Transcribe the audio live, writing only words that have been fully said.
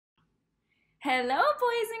Hello,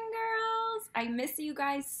 boys and girls! I miss you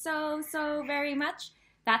guys so very much.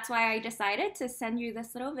 That's why I decided to send you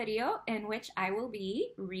this little video in which I will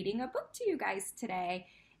be reading a book to you guys today.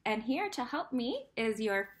 And here to help me is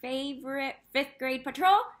your favorite fifth grade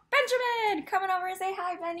patrol, Benjamin! Come on over and say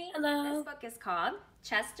hi, Benny. Hello. This book is called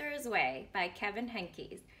Chester's Way by Kevin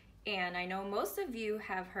Henkes. And I know most of you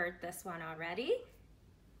have heard this one already.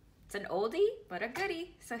 It's an oldie, but a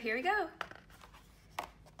goodie. So here we go.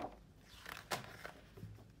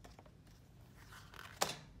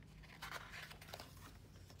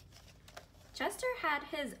 Chester had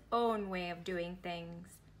his own way of doing things.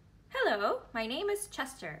 Hello, my name is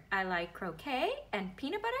Chester. I like croquet and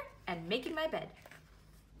peanut butter and making my bed.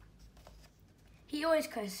 He always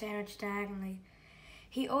cut his sandwich diagonally.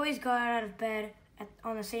 He always got out of bed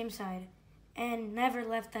on the same side and never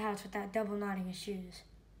left the house without double knotting his shoes.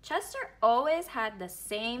 Chester always had the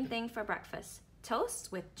same thing for breakfast,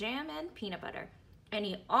 toast with jam and peanut butter. And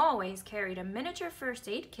he always carried a miniature first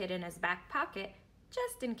aid kit in his back pocket,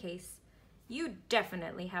 just in case. You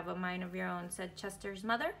definitely have a mind of your own, said Chester's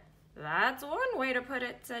mother. That's one way to put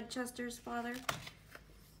it, said Chester's father.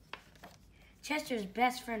 Chester's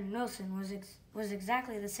best friend Wilson was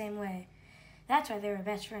exactly the same way. That's why they were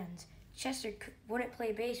best friends. Chester wouldn't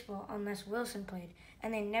play baseball unless Wilson played,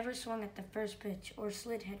 and they never swung at the first pitch or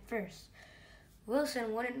slid head first.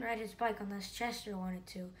 Wilson wouldn't ride his bike unless Chester wanted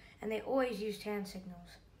to, and they always used hand signals.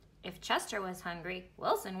 If Chester was hungry,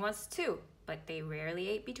 Wilson was too, but they rarely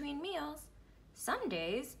ate between meals. Some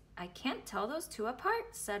days, I can't tell those two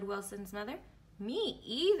apart, said Wilson's mother. Me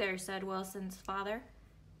either, said Wilson's father.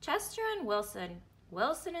 Chester and Wilson,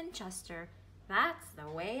 Wilson and Chester, that's the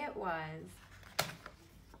way it was.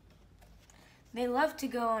 They loved to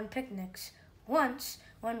go on picnics. Once,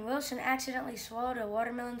 when Wilson accidentally swallowed a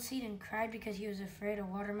watermelon seed and cried because he was afraid a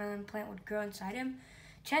watermelon plant would grow inside him,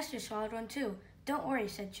 Chester swallowed one too. Don't worry,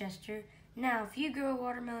 said Chester. Now, if you grow a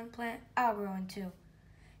watermelon plant, I'll grow one too.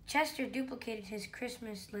 Chester duplicated his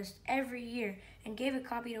Christmas list every year and gave a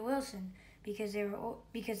copy to Wilson because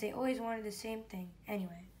they always wanted the same thing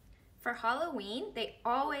anyway. For Halloween, they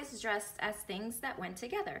always dressed as things that went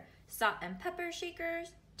together. Salt and pepper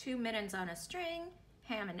shakers, 2 mittens on a string,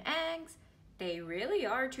 ham and eggs. They really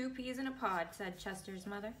are 2 peas in a pod, said Chester's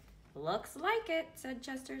mother. Looks like it, said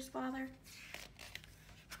Chester's father.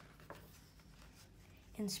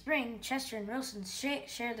 In spring, Chester and Wilson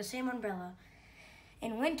shared the same umbrella.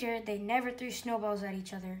 In winter, they never threw snowballs at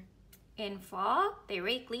each other. In fall, they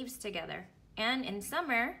raked leaves together. And in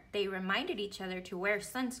summer, they reminded each other to wear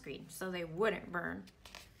sunscreen so they wouldn't burn.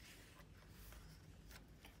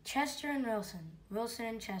 Chester and Wilson, Wilson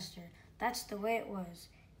and Chester, that's the way it was.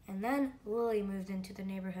 And then Lily moved into the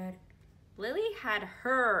neighborhood. Lily had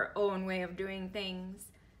her own way of doing things.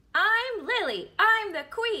 I'm Lily, I'm the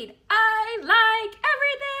queen, I like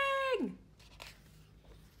everything!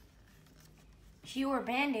 She wore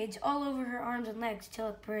band-aids all over her arms and legs to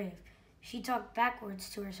look brave. She talked backwards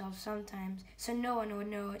to herself sometimes, so no one would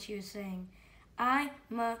know what she was saying. I'm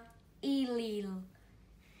a Elil.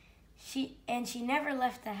 She never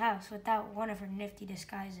left the house without one of her nifty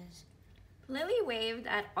disguises. Lily waved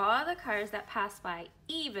at all the cars that passed by,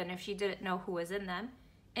 even if she didn't know who was in them,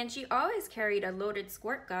 and she always carried a loaded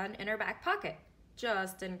squirt gun in her back pocket,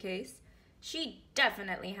 just in case. She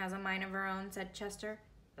definitely has a mind of her own, said Chester.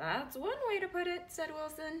 That's one way to put it, said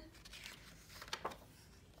Wilson.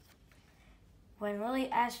 When Lily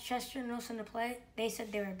asked Chester and Wilson to play, they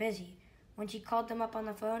said they were busy. When she called them up on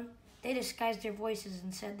the phone, they disguised their voices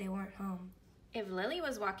and said they weren't home. If Lily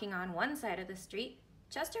was walking on one side of the street,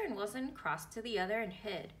 Chester and Wilson crossed to the other and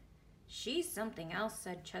hid. She's something else,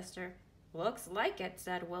 said Chester. Looks like it,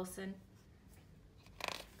 said Wilson.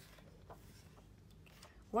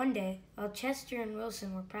 One day, while Chester and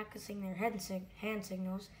Wilson were practicing their hand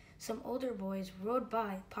signals, some older boys rode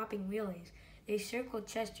by, popping wheelies. They circled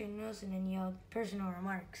Chester and Wilson and yelled personal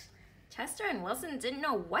remarks. Chester and Wilson didn't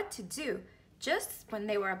know what to do. Just when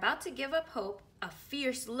they were about to give up hope, a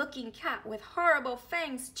fierce-looking cat with horrible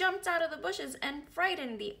fangs jumped out of the bushes and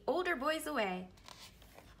frightened the older boys away.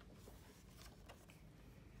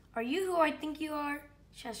 Are you who I think you are?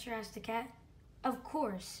 Chester asked the cat. Of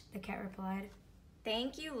course, the cat replied.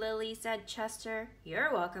 Thank you, Lily, said Chester.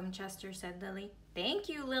 You're welcome, Chester, said Lily. Thank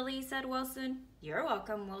you, Lily, said Wilson. You're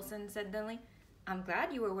welcome, Wilson, said Lily. I'm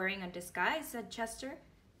glad you were wearing a disguise, said Chester.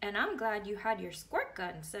 And I'm glad you had your squirt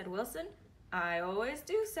gun, said Wilson. I always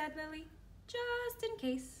do, said Lily, just in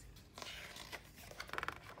case.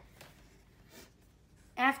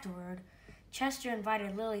 Afterward, Chester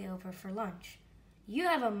invited Lily over for lunch. You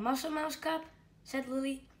have a Muscle Mouse cup? Said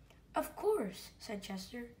Lily. Of course, said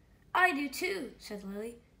Chester. I do too, said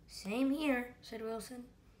Lily. Same here, said Wilson.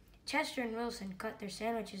 Chester and Wilson cut their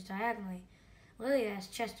sandwiches diagonally. Lily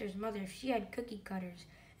asked Chester's mother if she had cookie cutters,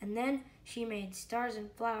 and then she made stars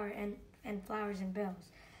and flowers and bells.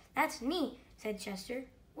 That's neat, said Chester.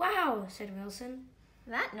 Wow, said Wilson.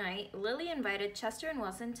 That night, Lily invited Chester and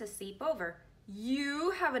Wilson to sleep over.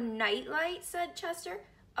 You have a nightlight, said Chester.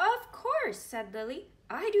 Of course, said Lily.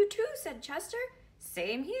 I do too, said Chester.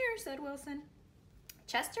 Same here, said Wilson.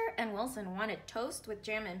 Chester and Wilson wanted toast with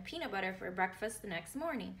jam and peanut butter for breakfast the next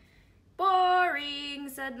morning. Boring,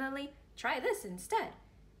 said Lily. Try this instead.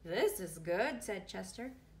 This is good, said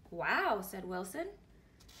Chester. Wow, said Wilson.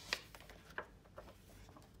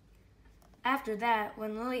 After that,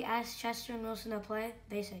 when Lily asked Chester and Wilson to play,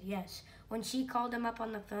 they said yes. When she called them up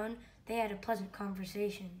on the phone, they had a pleasant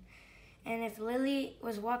conversation. And if Lily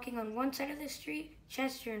was walking on one side of the street,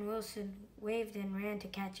 Chester and Wilson waved and ran to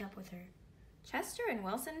catch up with her. Chester and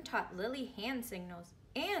Wilson taught Lily hand signals,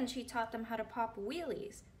 and she taught them how to pop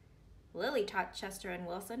wheelies. Lily taught Chester and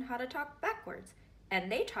Wilson how to talk backwards,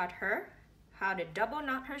 and they taught her how to double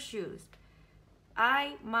knot her shoes.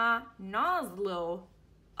 I ma nozzle.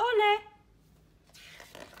 Ole!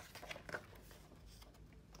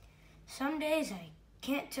 Some days I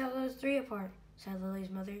can't tell those three apart, said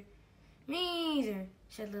Lily's mother. Me either,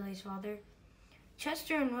 said Lily's father.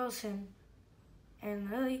 Chester and Wilson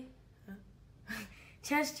and Lily.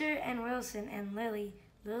 Chester and Wilson and Lily.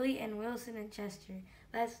 Lily and Wilson and Chester.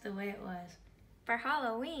 That's the way it was. For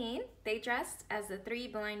Halloween, they dressed as the three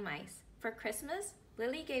blind mice. For Christmas,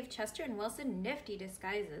 Lily gave Chester and Wilson nifty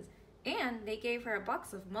disguises, and they gave her a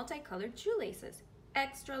box of multicolored shoelaces,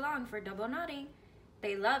 extra long for double knotting.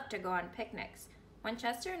 They loved to go on picnics. When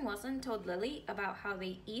Chester and Wilson told Lily about how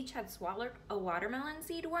they each had swallowed a watermelon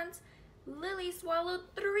seed once, Lily swallowed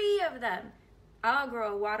 3 of them. I'll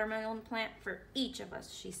grow a watermelon plant for each of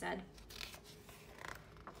us, she said.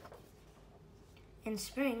 In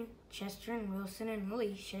spring, Chester and Wilson and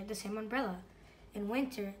Lily shared the same umbrella. In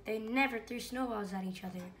winter, they never threw snowballs at each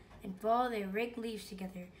other. In fall, they raked leaves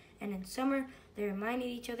together. And in summer, they reminded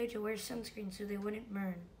each other to wear sunscreen so they wouldn't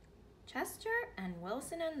burn. Chester and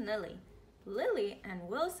Wilson and Lily. Lily and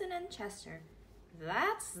Wilson and Chester.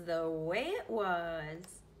 That's the way it was.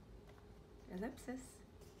 Ellipsis.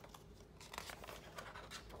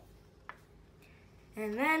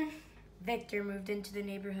 And then Victor moved into the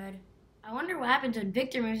neighborhood. I wonder what happens when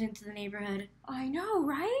Victor moves into the neighborhood. I know,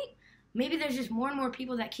 right? Maybe there's just more and more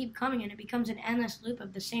people that keep coming and it becomes an endless loop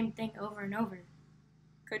of the same thing over and over.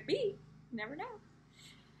 Could be. Never know.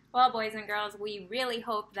 Well, boys and girls, we really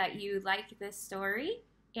hope that you liked this story,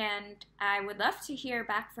 and I would love to hear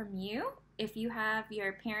back from you. If you have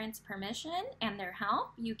your parents' permission and their help,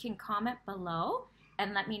 you can comment below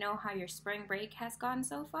and let me know how your spring break has gone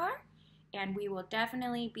so far, and we will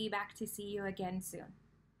definitely be back to see you again soon.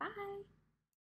 Bye!